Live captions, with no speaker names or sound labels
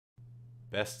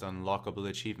Best Unlockable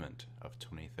Achievement of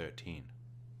 2013.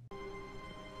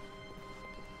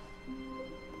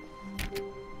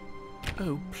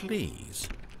 Oh, please.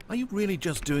 Are you really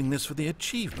just doing this for the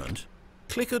achievement?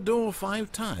 Click a door 5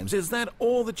 times. Is that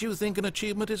all that you think an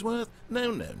achievement is worth?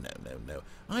 No.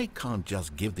 I can't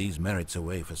just give these merits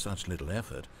away for such little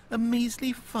effort. A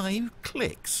measly 5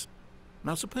 clicks.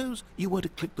 Now suppose you were to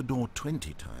click the door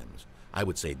 20 times. I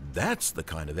would say that's the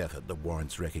kind of effort that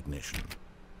warrants recognition.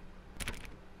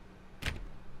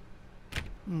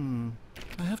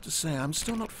 I have to say I'm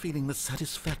still not feeling the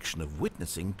satisfaction of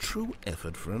witnessing true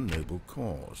effort for a noble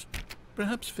cause.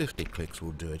 Perhaps 50 clicks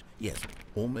will do it. Yes,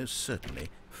 almost certainly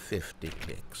 50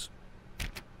 clicks.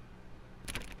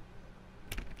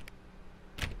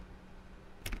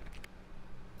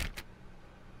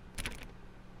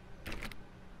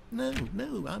 No,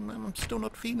 I'm still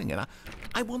not feeling it.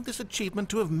 I want this achievement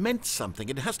to have meant something.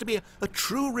 It has to be a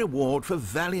true reward for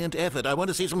valiant effort. I want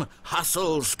to see some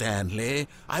hustle, Stanley.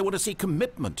 I want to see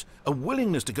commitment, a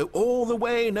willingness to go all the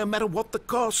way, no matter what the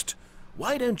cost.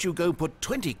 Why don't you go put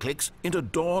 20 clicks into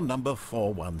door number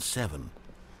 417?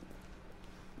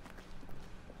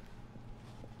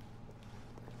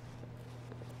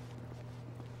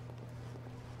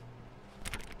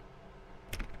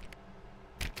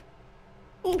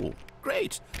 Oh,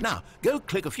 great. Now, go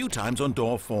click a few times on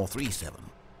door 437.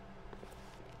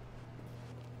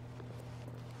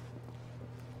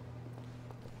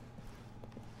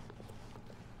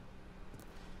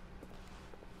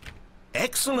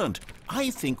 Excellent. I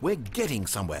think we're getting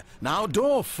somewhere. Now,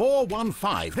 door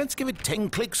 415. Let's give it 10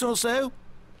 clicks or so.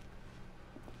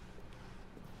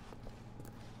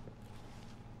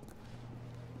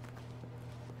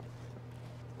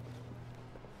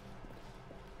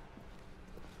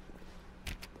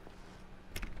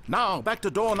 Now, back to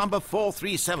door number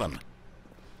 437.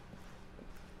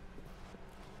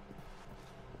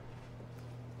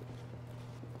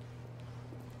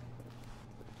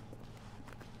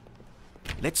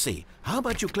 Let's see. How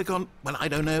about you click on, well, I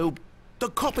don't know, the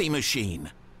copy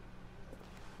machine?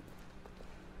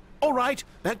 All right,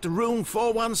 back to room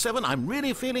 417. I'm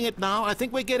really feeling it now. I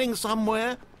think we're getting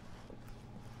somewhere.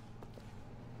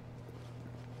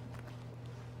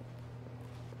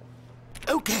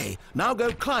 Okay, now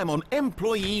go climb on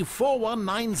employee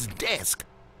 419's desk.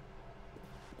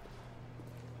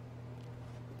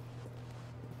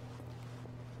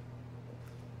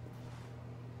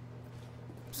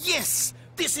 Yes!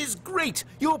 This is great!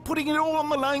 You're putting it all on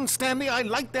the line, Stanley. I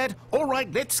like that. All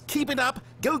right, let's keep it up.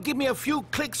 Go give me a few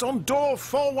clicks on door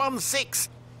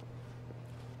 416.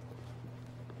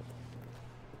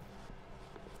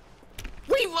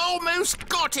 We've almost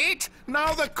got it!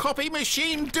 Now the copy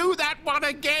machine, do that one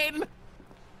again!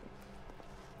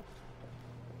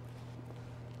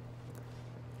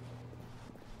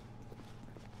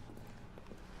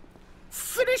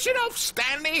 Finish it off,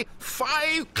 Stanley!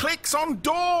 5 clicks on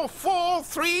door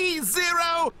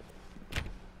 430!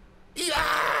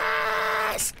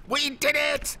 Yes! We did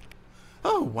it!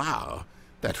 Oh, wow.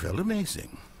 That felt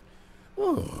amazing.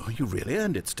 Oh, you really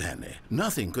earned it, Stanley.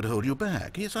 Nothing could hold you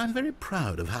back. Yes, I'm very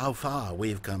proud of how far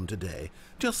we've come today.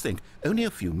 Just think, only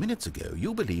a few minutes ago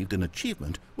you believed an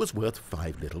achievement was worth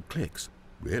 5 little clicks.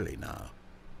 Really now,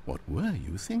 what were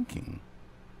you thinking?